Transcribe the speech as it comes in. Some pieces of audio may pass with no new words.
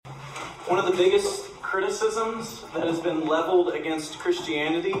One of the biggest criticisms that has been leveled against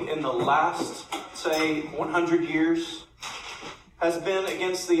Christianity in the last, say, 100 years has been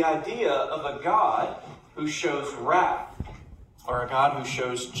against the idea of a God who shows wrath or a God who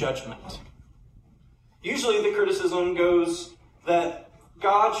shows judgment. Usually the criticism goes that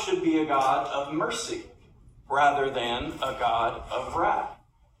God should be a God of mercy rather than a God of wrath.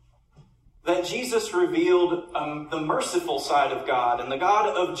 That Jesus revealed the merciful side of God, and the God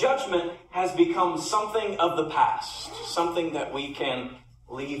of judgment has become something of the past, something that we can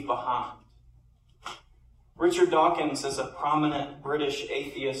leave behind. Richard Dawkins is a prominent British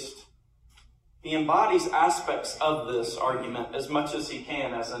atheist. He embodies aspects of this argument as much as he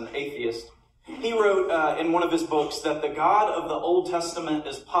can as an atheist. He wrote in one of his books that the God of the Old Testament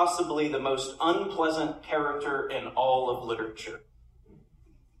is possibly the most unpleasant character in all of literature.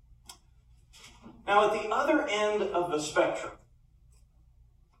 Now, at the other end of the spectrum,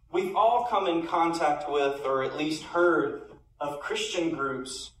 we've all come in contact with, or at least heard of, Christian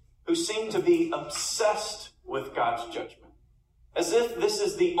groups who seem to be obsessed with God's judgment, as if this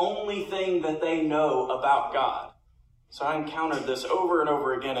is the only thing that they know about God. So I encountered this over and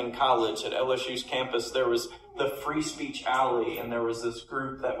over again in college. At LSU's campus, there was the Free Speech Alley, and there was this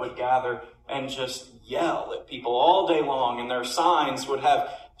group that would gather and just yell at people all day long, and their signs would have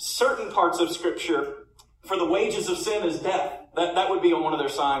certain parts of Scripture. For the wages of sin is death. That would be on one of their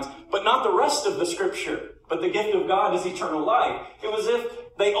signs. But not the rest of the Scripture. But the gift of God is eternal life. It was as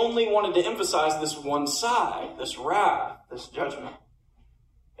if they only wanted to emphasize this one side, this wrath, this judgment.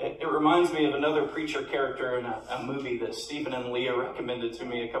 It reminds me of another preacher character in a movie that Stephen and Leah recommended to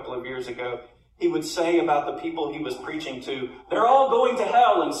me a couple of years ago. He would say about the people he was preaching to, they're all going to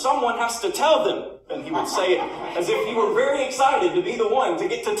hell and someone has to tell them. And he would say it as if he were very excited to be the one to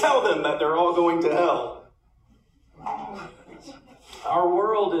get to tell them that they're all going to hell. Our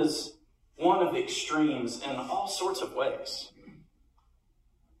world is one of the extremes in all sorts of ways.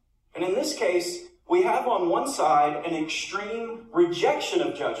 And in this case, we have on one side an extreme rejection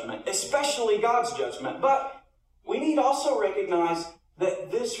of judgment, especially God's judgment. But we need also recognize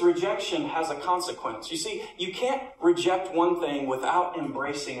that this rejection has a consequence. You see, you can't reject one thing without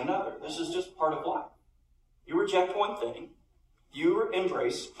embracing another. This is just part of life. You reject one thing, you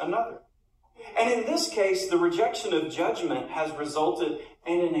embrace another. And in this case, the rejection of judgment has resulted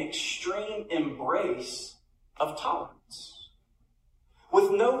in an extreme embrace of tolerance.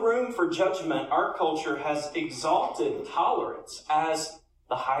 With no room for judgment, our culture has exalted tolerance as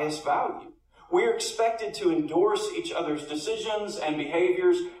the highest value. We're expected to endorse each other's decisions and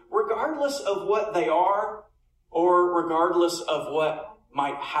behaviors regardless of what they are or regardless of what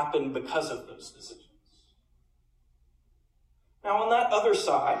might happen because of those decisions. Now, on that other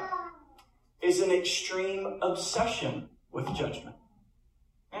side is an extreme obsession with judgment.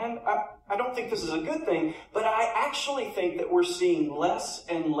 And I don't think this is a good thing, but I actually think that we're seeing less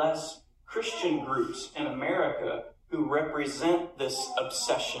and less Christian groups in America who represent this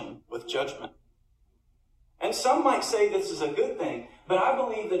obsession with judgment. And some might say this is a good thing, but I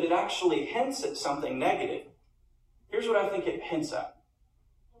believe that it actually hints at something negative. Here's what I think it hints at.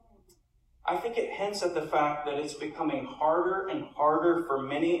 I think it hints at the fact that it's becoming harder and harder for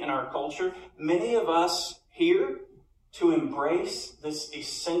many in our culture, many of us here, to embrace this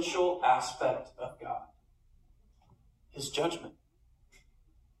essential aspect of God, His judgment.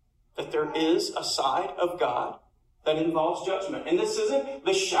 That there is a side of God that involves judgment. And this isn't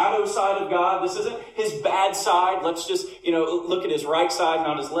the shadow side of God. This isn't His bad side. Let's just, look at His right side,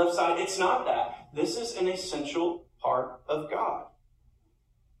 not His left side. It's not that. This is an essential part of God.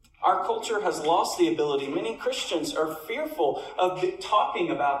 Our culture has lost the ability. Many Christians are fearful of talking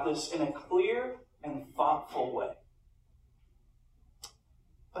about this in a clear and thoughtful way.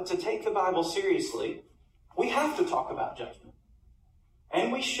 But to take the Bible seriously, we have to talk about judgment.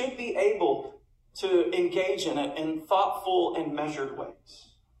 And we should be able to engage in it in thoughtful and measured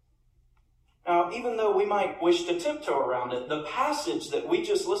ways. Now, even though we might wish to tiptoe around it, the passage that we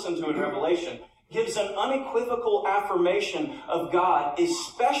just listened to in Revelation gives an unequivocal affirmation of God,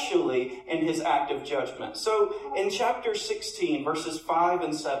 especially in His act of judgment. So in chapter 16, verses 5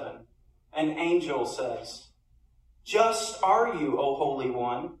 and 7, an angel says, "Just are you, O Holy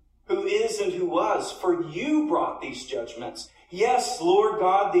One, who is and who was, for you brought these judgments. Yes, Lord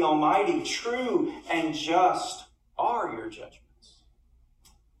God the Almighty, true and just are your judgments."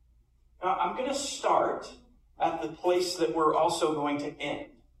 Now, I'm going to start at the place that we're also going to end.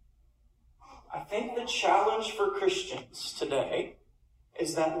 I think the challenge for Christians today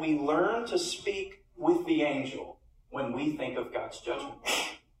is that we learn to speak with the angel when we think of God's judgment.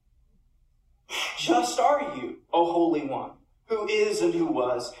 Just are you, O Holy One, who is and who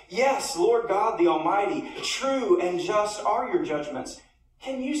was. Yes, Lord God the Almighty, true and just are your judgments.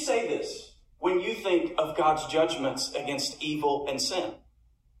 Can you say this when you think of God's judgments against evil and sin?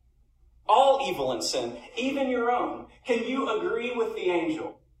 All evil and sin, even your own. Can you agree with the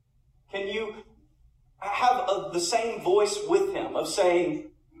angel? Can you have the same voice with him of saying,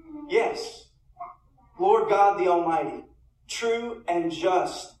 yes, Lord God the Almighty, true and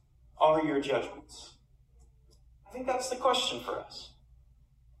just are your judgments? I think that's the question for us.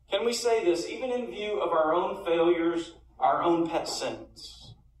 Can we say this even in view of our own failures, our own pet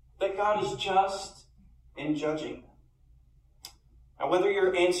sins, that God is just in judging them? Now, whether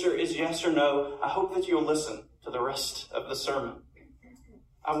your answer is yes or no, I hope that you'll listen to the rest of the sermon.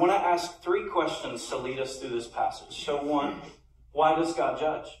 I want to ask 3 questions to lead us through this passage. So 1, why does God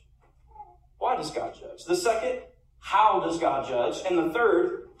judge? Why does God judge? The second, how does God judge? And the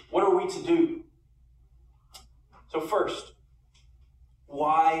third, what are we to do? So first,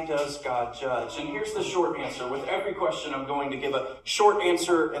 why does God judge? And here's the short answer. With every question, I'm going to give a short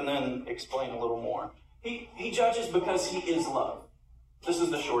answer and then explain a little more. He judges because he is love. This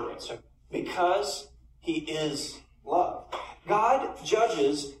is the short answer. Because he is love. God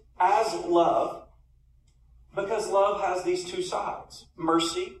judges as love because love has these 2 sides,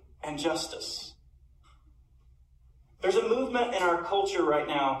 mercy and justice. There's a movement in our culture right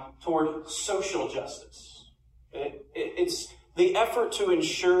now toward social justice. It's the effort to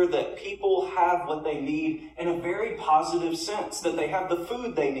ensure that people have what they need in a very positive sense, that they have the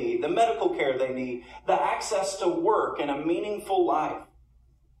food they need, the medical care they need, the access to work and a meaningful life.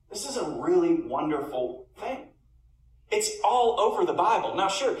 This is a really wonderful thing. It's all over the Bible. Now,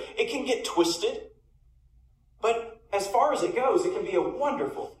 sure, it can get twisted, but as far as it goes, it can be a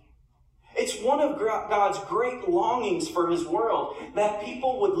wonderful thing. It's one of God's great longings for his world, that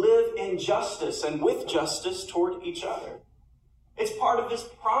people would live in justice and with justice toward each other. It's part of his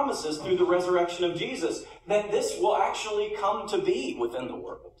promises through the resurrection of Jesus that this will actually come to be within the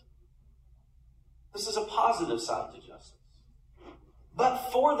world. This is a positive side to justice.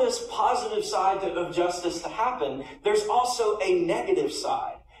 But for this positive side of justice to happen, there's also a negative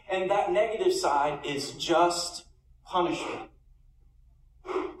side. And that negative side is just punishment.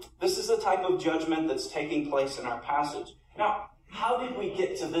 This is the type of judgment that's taking place in our passage. Now, how did we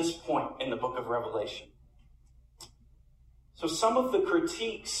get to this point in the book of Revelation? So some of the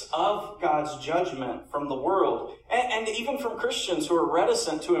critiques of God's judgment from the world, and even from Christians who are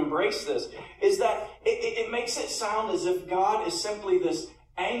reticent to embrace this, is that it makes it sound as if God is simply this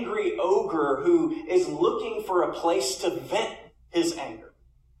angry ogre who is looking for a place to vent his anger.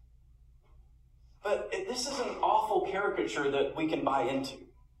 But this is an awful caricature that we can buy into.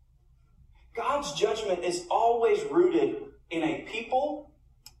 God's judgment is always rooted in a people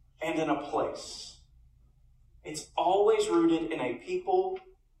and in a place. It's always rooted in a people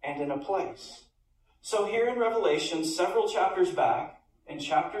and in a place. So here in Revelation, several chapters back, in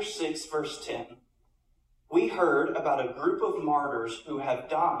chapter 6, verse 10, we heard about a group of martyrs who have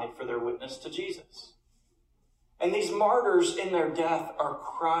died for their witness to Jesus. And these martyrs in their death are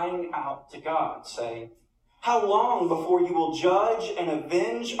crying out to God, saying, "How long before you will judge and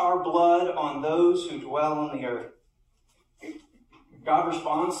avenge our blood on those who dwell on the earth?" God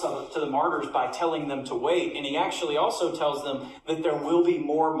responds to the martyrs by telling them to wait, and he actually also tells them that there will be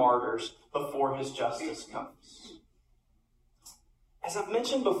more martyrs before his justice comes. As I've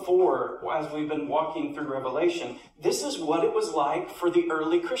mentioned before, as we've been walking through Revelation, this is what it was like for the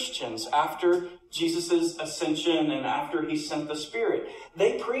early Christians after Jesus' ascension and after he sent the Spirit.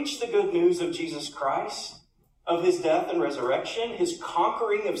 They preached the good news of Jesus Christ, of his death and resurrection, his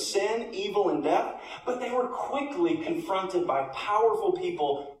conquering of sin, evil, and death, but they were quickly confronted by powerful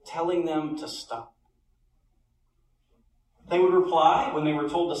people telling them to stop. They would reply when they were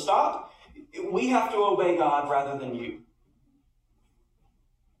told to stop, "We have to obey God rather than you."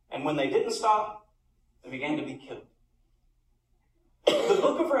 And when they didn't stop, they began to be killed. The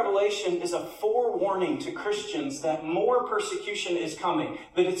book of Revelation is a forewarning to Christians that more persecution is coming,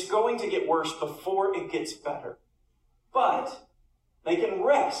 that it's going to get worse before it gets better. But they can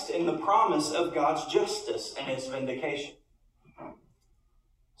rest in the promise of God's justice and his vindication.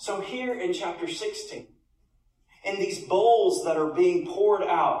 So here in chapter 16, in these bowls that are being poured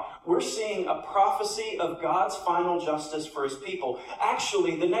out, we're seeing a prophecy of God's final justice for his people.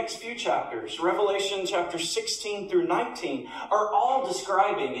 Actually, the next few chapters, Revelation chapter 16 through 19, are all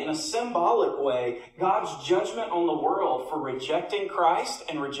describing in a symbolic way God's judgment on the world for rejecting Christ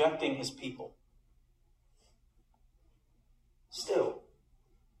and rejecting his people. Still,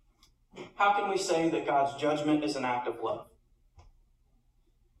 how can we say that God's judgment is an act of love?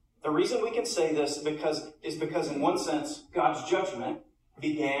 The reason we can say this is because in one sense, God's judgment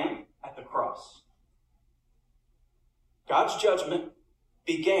began at the cross. God's judgment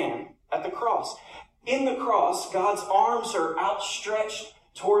began at the cross. In the cross, God's arms are outstretched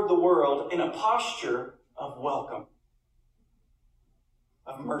toward the world in a posture of welcome,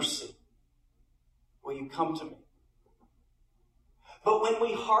 of mercy. Will you come to me? But when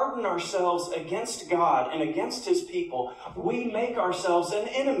we harden ourselves against God and against his people, we make ourselves an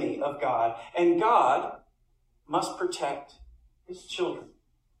enemy of God, and God must protect his children.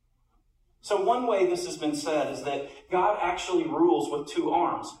 So one way this has been said is that God actually rules with two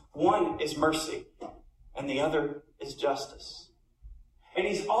arms. One is mercy, and the other is justice. And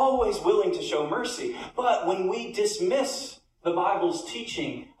he's always willing to show mercy. But when we dismiss the Bible's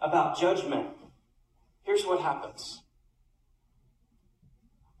teaching about judgment, here's what happens.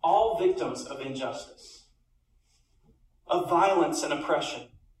 All victims of injustice, of violence and oppression,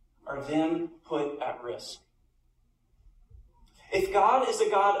 are then put at risk. If God is a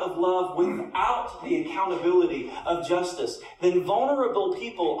God of love without the accountability of justice, then vulnerable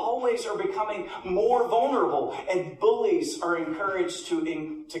people always are becoming more vulnerable, and bullies are encouraged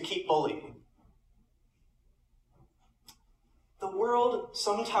to keep bullying. The world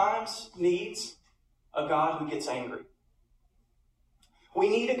sometimes needs a God who gets angry. We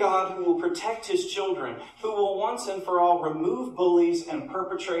need a God who will protect his children, who will once and for all remove bullies and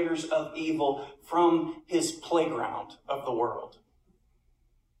perpetrators of evil from his playground of the world.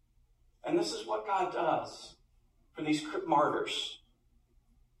 And this is what God does for these martyrs.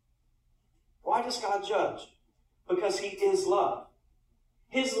 Why does God judge? Because he is love.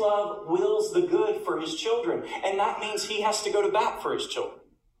 His love wills the good for his children, and that means he has to go to bat for his children.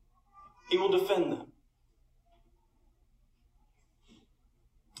 He will defend them.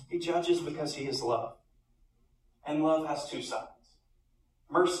 He judges because he is love. And love has two sides: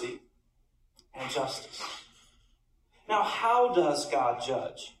 mercy and justice. Now, how does God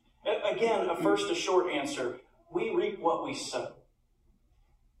judge? Again, a short answer. We reap what we sow.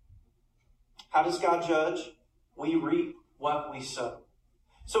 How does God judge? We reap what we sow.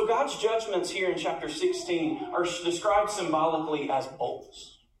 So God's judgments here in chapter 16 are described symbolically as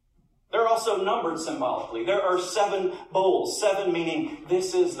bowls. They're also numbered symbolically. There are 7 bowls, 7 meaning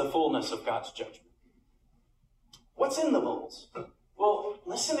this is the fullness of God's judgment. What's in the bowls? Well,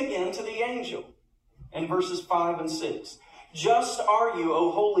 listen again to the angel in verses 5 and 6. Just are you,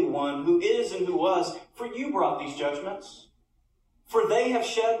 O Holy One, who is and who was, for you brought these judgments. For they have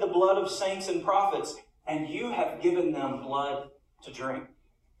shed the blood of saints and prophets, and you have given them blood to drink.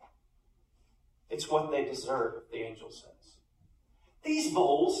 It's what they deserve, the angel says. These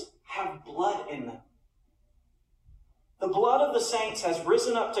bowls have blood in them. The blood of the saints has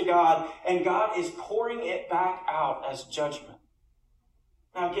risen up to God, and God is pouring it back out as judgment.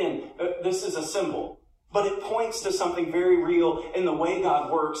 Now again, this is a symbol, but it points to something very real in the way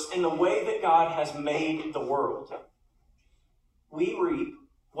God works, in the way that God has made the world. We reap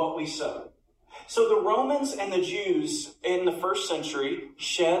what we sow. So the Romans and the Jews in the first century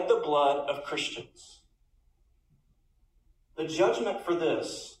shed the blood of Christians. The judgment for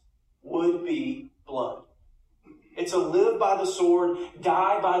this would be blood. It's a live by the sword,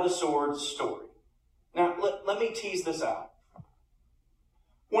 die by the sword story. Now, let me tease this out.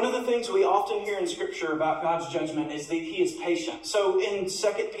 One of the things we often hear in Scripture about God's judgment is that he is patient. So in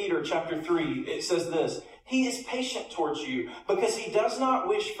 2 Peter chapter 3, it says this: he is patient towards you because he does not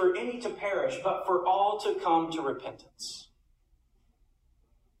wish for any to perish, but for all to come to repentance.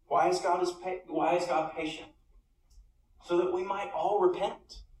 Why is God patient? So that we might all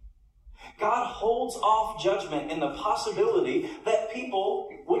repent. God holds off judgment in the possibility that people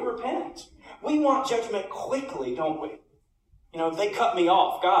would repent. We want judgment quickly, don't we? If they cut me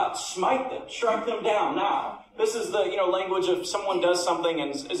off, God, smite them, strike them down now. This is the, language of someone does something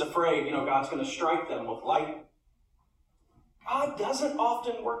and is afraid, God's going to strike them with lightning. God doesn't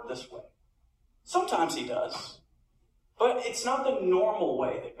often work this way. Sometimes he does, but it's not the normal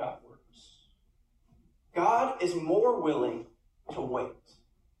way that God works. God is more willing to wait.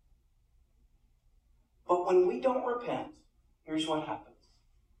 But when we don't repent, here's what happens.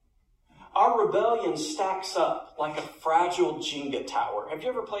 Our rebellion stacks up like a fragile Jenga tower. Have you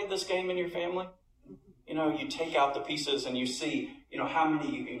ever played this game in your family? You take out the pieces and you see, how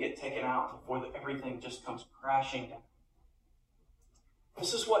many you can get taken out before everything just comes crashing down.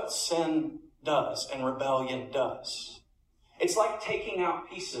 This is what sin does and rebellion does. It's like taking out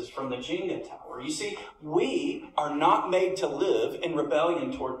pieces from the Jenga tower. You see, we are not made to live in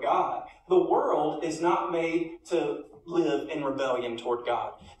rebellion toward God. The world is not made to live in rebellion toward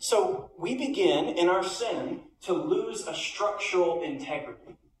God. So we begin in our sin to lose a structural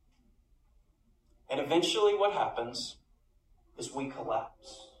integrity. And eventually what happens is we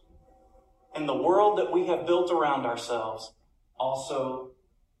collapse. And the world that we have built around ourselves also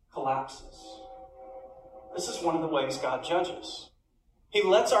collapses. This is one of the ways God judges. He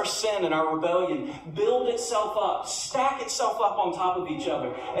lets our sin and our rebellion build itself up, stack itself up on top of each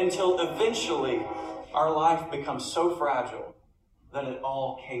other until eventually our life becomes so fragile that it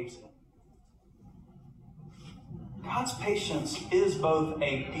all caves in. God's patience is both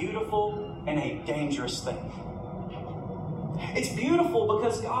a beautiful and a dangerous thing. It's beautiful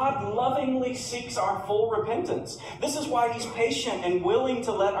because God lovingly seeks our full repentance. This is why He's patient and willing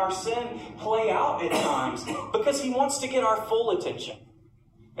to let our sin play out at times, because He wants to get our full attention.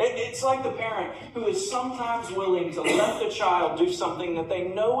 It's like the parent who is sometimes willing to let the child do something that they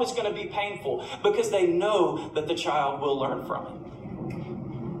know is going to be painful because they know that the child will learn from it.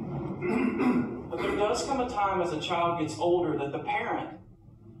 But there does come a time as a child gets older that the parent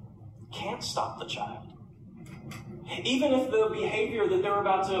can't stop the child. Even if the behavior that they're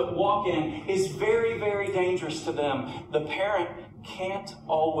about to walk in is very, very dangerous to them, the parent can't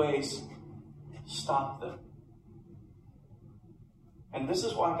always stop them. And this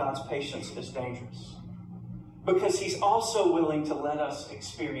is why God's patience is dangerous. Because He's also willing to let us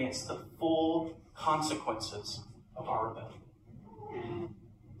experience the full consequences of our rebellion.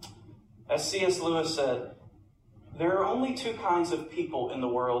 As C.S. Lewis said, there are only two kinds of people in the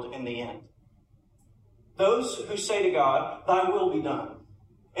world in the end. Those who say to God, "Thy will be done.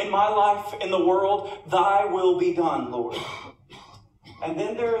 In my life, in the world, Thy will be done, Lord." And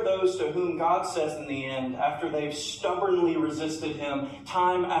then there are those to whom God says in the end, after they've stubbornly resisted Him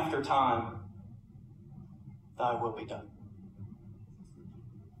time after time, "Thy will be done.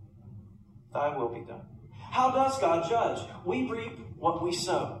 Thy will be done." How does God judge? We reap what we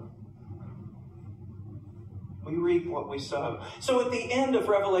sow. We reap what we sow. So at the end of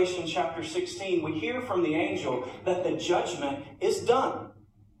Revelation chapter 16, we hear from the angel that the judgment is done.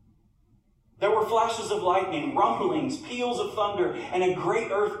 There were flashes of lightning, rumblings, peals of thunder, and a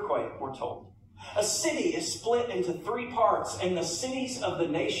great earthquake, we're told. A city is split into 3 parts, and the cities of the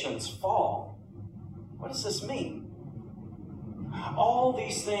nations fall. What does this mean? All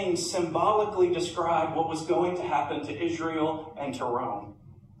these things symbolically describe what was going to happen to Israel and to Rome.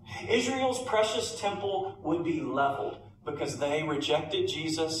 Israel's precious temple would be leveled because they rejected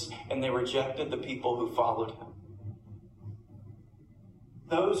Jesus and they rejected the people who followed Him.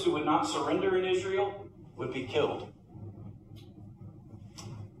 Those who would not surrender in Israel would be killed.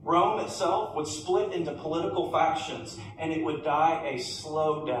 Rome itself would split into political factions and it would die a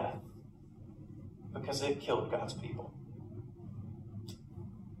slow death because it killed God's people.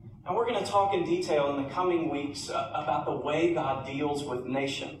 And we're going to talk in detail in the coming weeks about the way God deals with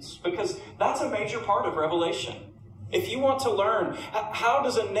nations, because that's a major part of Revelation. If you want to learn, how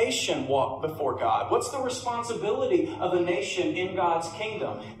does a nation walk before God? What's the responsibility of a nation in God's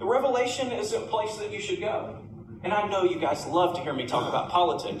kingdom? The Revelation is a place that you should go. And I know you guys love to hear me talk about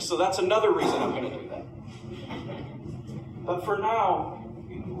politics, so that's another reason I'm going to do that. But for now,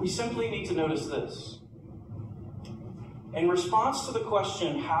 we simply need to notice this. In response to the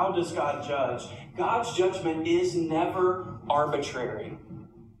question, how does God judge? God's judgment is never arbitrary.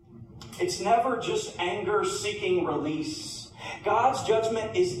 It's never just anger seeking release. God's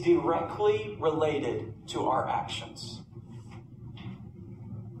judgment is directly related to our actions.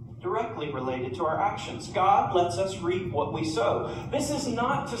 Directly related to our actions. God lets us reap what we sow. This is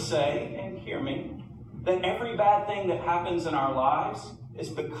not to say, and hear me, that every bad thing that happens in our lives is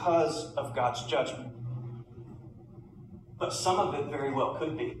because of God's judgment. But some of it very well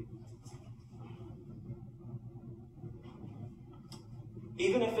could be.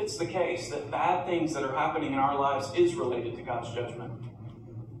 Even if it's the case that bad things that are happening in our lives is related to God's judgment.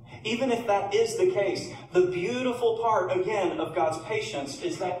 Even if that is the case, the beautiful part, again, of God's patience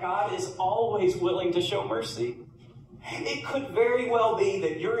is that God is always willing to show mercy. It could very well be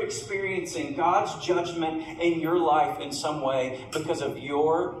that you're experiencing God's judgment in your life in some way because of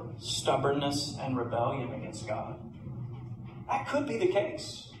your stubbornness and rebellion against God. That could be the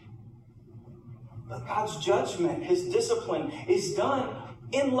case. But God's judgment, His discipline, is done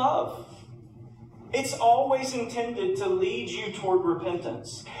in love. It's always intended to lead you toward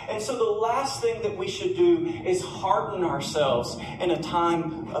repentance. And so the last thing that we should do is harden ourselves in a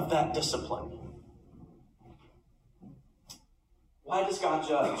time of that discipline. Why does God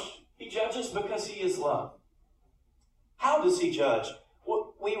judge? He judges because He is love. How does He judge?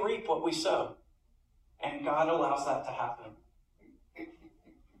 Well, we reap what we sow. And God allows that to happen.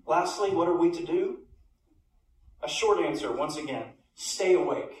 Lastly, what are we to do? A short answer, once again, stay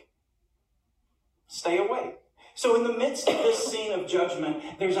awake. Stay awake. So in the midst of this scene of judgment,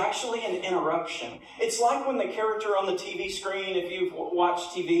 there's actually an interruption. It's like when the character on the TV screen, if you've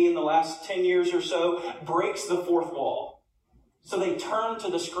watched TV in the last 10 years or so, breaks the fourth wall. So they turn to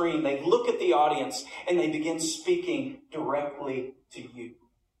the screen, they look at the audience, and they begin speaking directly to you.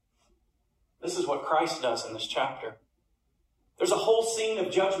 This is what Christ does in this chapter. There's a whole scene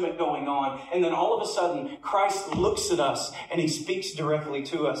of judgment going on, and then all of a sudden, Christ looks at us, and he speaks directly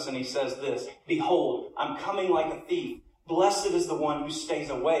to us, and he says this, "Behold, I'm coming like a thief. Blessed is the one who stays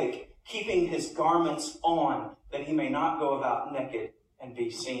awake, keeping his garments on, that he may not go about naked and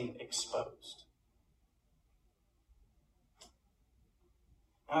be seen exposed."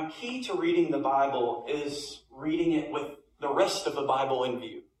 Now, a key to reading the Bible is reading it with the rest of the Bible in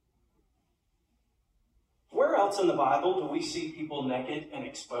view. Where else in the Bible do we see people naked and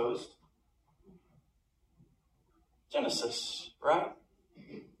exposed? Genesis, right?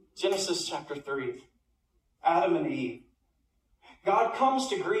 Genesis chapter 3. Adam and Eve. God comes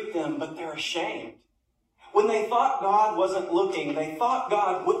to greet them, but they're ashamed. When they thought God wasn't looking, they thought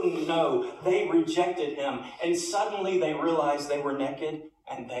God wouldn't know, they rejected him. And suddenly they realized they were naked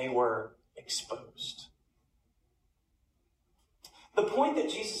and they were exposed. The point that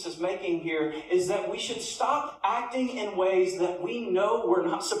Jesus is making here is that we should stop acting in ways that we know we're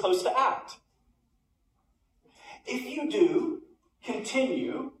not supposed to act. If you do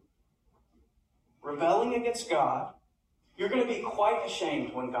continue rebelling against God, you're going to be quite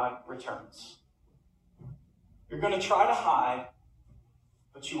ashamed when God returns. You're going to try to hide,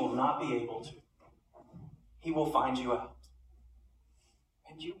 but you will not be able to. He will find you out.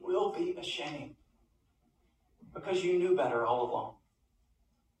 And you will be ashamed because you knew better all along.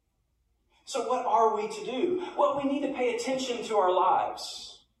 So what are we to do? Well, we need to pay attention to our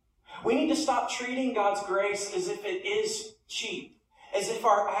lives. We need to stop treating God's grace as if it is cheap, as if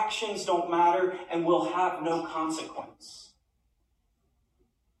our actions don't matter and will have no consequence.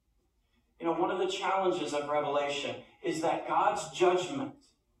 You know, one of the challenges of Revelation is that God's judgment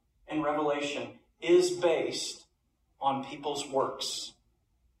in Revelation is based on people's works,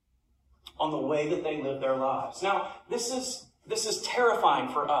 on the way that they live their lives. Now, this is terrifying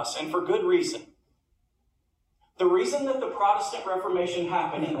for us, and for good reason. The reason that the Protestant Reformation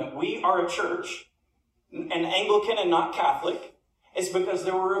happened and that we are a church, an Anglican and not Catholic, is because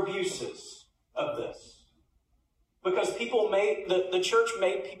there were abuses of this. Because the church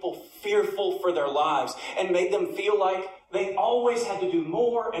made people fearful for their lives and made them feel like they always had to do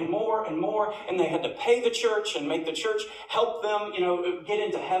more and more and more, and they had to pay the church and make the church help them, get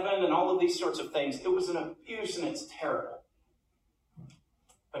into heaven and all of these sorts of things. It was an abuse, and it's terrible.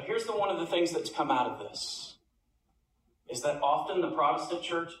 But here's one of the things that's come out of this, is that often the Protestant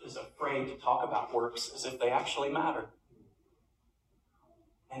church is afraid to talk about works as if they actually matter.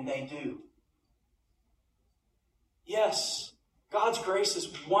 And they do. Yes, God's grace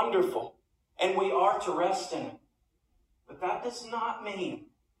is wonderful, and we are to rest in it. But that does not mean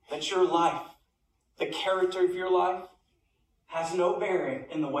that your life, the character of your life, has no bearing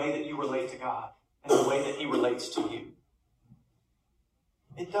in the way that you relate to God and the way that he relates to you.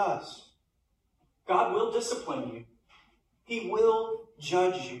 It does. God will discipline you. He will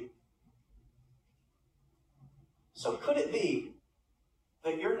judge you. So could it be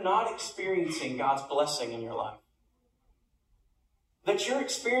that you're not experiencing God's blessing in your life? That you're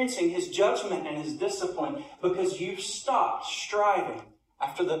experiencing his judgment and his discipline because you've stopped striving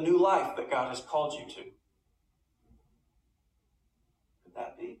after the new life that God has called you to? Could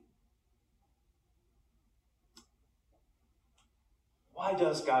that be? Why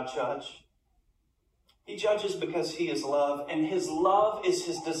does God judge? He judges because he is love, and his love is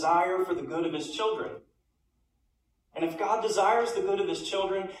his desire for the good of his children. And if God desires the good of his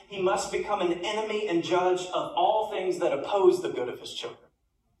children, he must become an enemy and judge of all things that oppose the good of his children.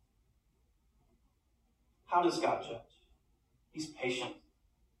 How does God judge? He's patient.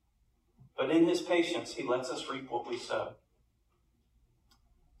 But in his patience, he lets us reap what we sow.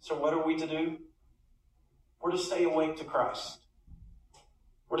 So what are we to do? We're to stay awake to Christ.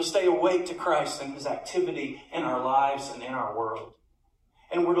 We're to stay awake to Christ and his activity in our lives and in our world.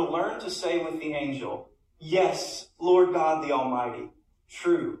 And we're to learn to say with the angel, "Yes, Lord God the Almighty,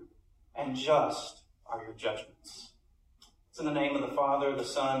 true and just are your judgments." It's in the name of the Father, the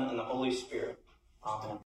Son, and the Holy Spirit. Amen.